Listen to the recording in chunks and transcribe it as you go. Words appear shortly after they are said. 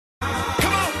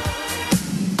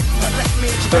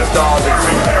We know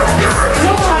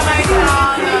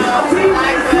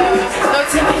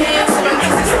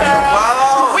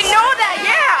that,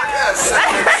 yeah.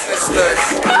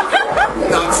 Sisters,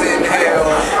 Notting Hill.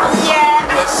 Yeah.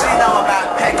 But she know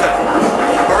about Beckford,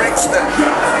 Brixton,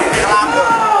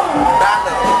 Clapham,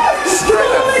 Bannon,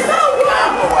 Streatham,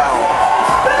 Camberwell,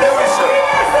 Lewisham,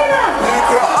 New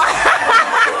Cross.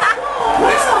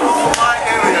 This is all my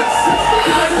areas.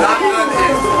 London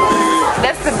is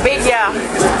That's the big, yeah.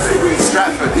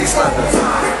 Stratford, East London.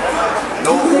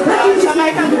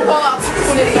 Jamaican people are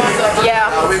people in London.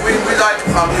 Yeah. We like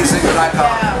our music, we like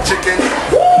our chicken.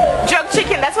 Jerk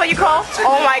chicken, that's what you call?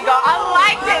 Oh my god, I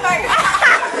like it.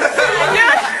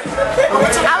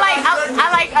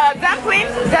 I like dumplings.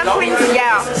 Dumplings,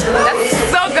 yeah. That's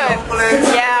so good.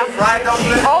 Yeah. Fried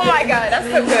dumpling. Oh my god, that's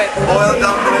so good. Boiled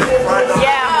dumpling, fried dumpling.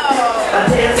 Yeah.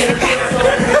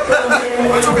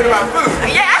 We're talking about food.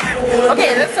 Yeah.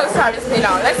 Okay, let's talk about this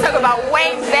now. Let's talk about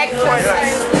Wayne Beckford.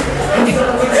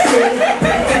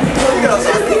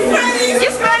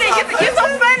 You're funny. You're so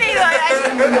funny. You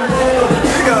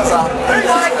guys are.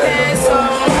 Okay, so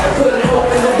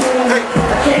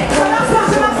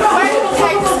why do you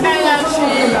take this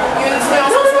energy you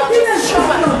influence us to this show?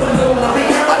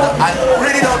 I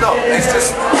really don't know. It's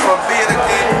just from being a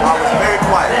kid, I was very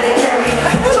quiet.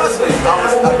 Trust me, I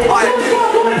was a quiet kid.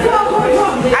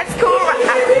 That's cool.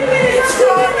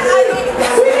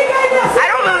 I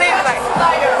don't believe it. Like,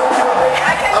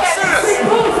 I'm serious.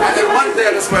 And then one day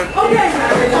I just went, I'm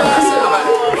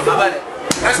at it.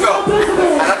 Let's go.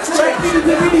 And I just changed.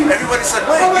 Everybody said,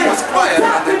 wait, he was quiet. And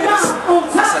then I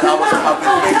said, I've been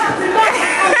thinking.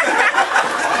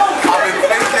 I've been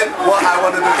thinking what I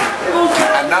want to do.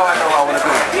 And now I know what I want to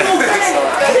do.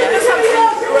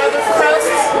 You are the first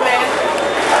man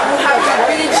who have to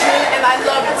read you, and I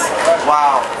love it.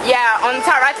 Wow. yeah, on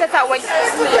Taratata when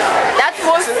that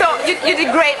was so you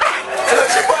did great.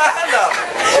 She put her hand up.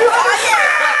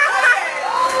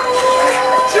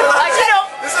 Like, you know,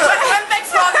 When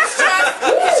Beckford is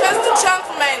just a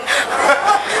gentleman.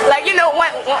 like, you know,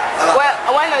 when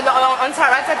on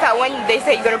Taratata when they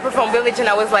say you're gonna perform Village, and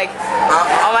I was like,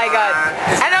 oh my god.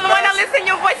 And then when I listened,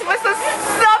 your voice was so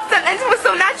soft and it was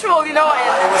so natural, you know. And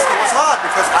It was hard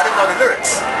because I didn't know the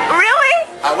lyrics. really?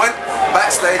 I went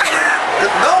backstage.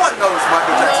 No one knows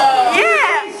Michael Jackson.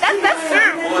 Yeah, that's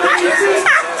true.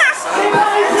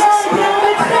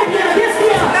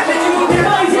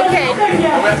 Okay. We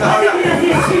have to hurry up. We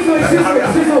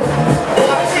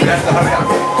have to hurry up.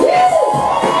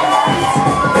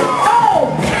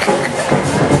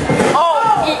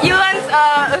 Oh, you learned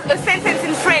a sentence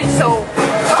in French, so I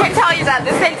can tell you that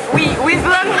we've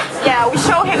learned. Yeah, we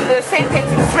show him the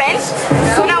sentence in French,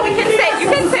 so now we can say you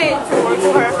can say it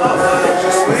to her.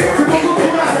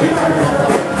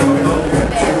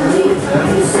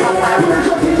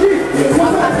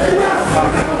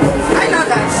 I know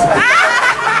that.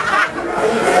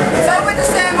 So we're the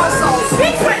same also.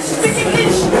 Speak French, speak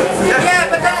English. Yeah,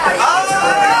 but then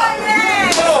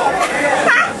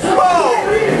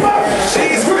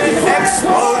She's been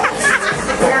exposed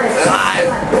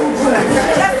live.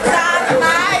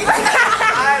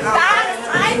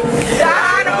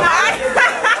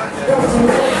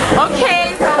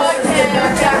 Okay, so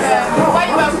why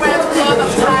you have spent a lot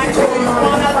of time to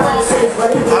run album?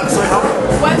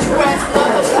 Why you spent a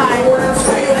lot of time to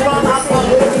run album?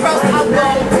 The first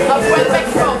album of When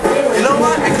Beckford. You know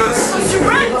why? Because You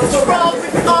ran with all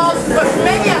with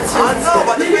many artists. I know,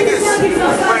 but the thing is,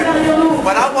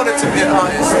 when I wanted to be an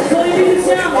artist,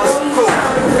 it was cool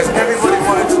because everybody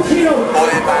wanted to be a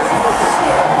boy band,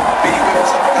 be with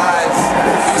some guys,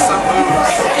 do some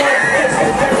moves.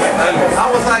 And I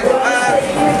was like, man,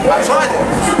 I tried it,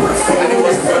 and it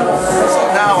wasn't good. So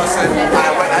now I said,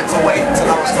 I had to wait till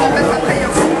I was told, and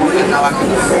now I can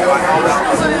do it. I know that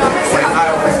when I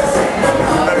was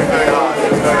very, very hard. It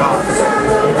was very hard.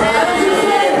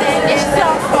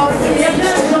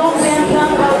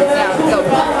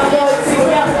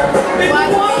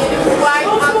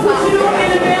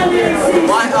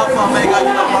 Why Alpha Omega?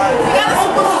 You know why?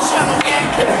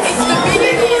 It's the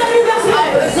beginning of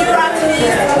the new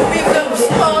artist with the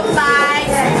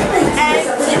spotlight and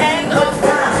the end of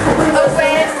a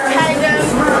way kind of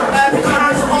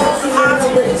becomes all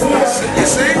artists. You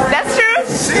see? that's true.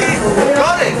 See?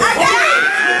 Got it!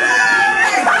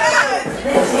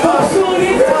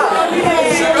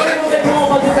 She got it!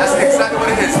 That's exactly what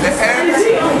it is.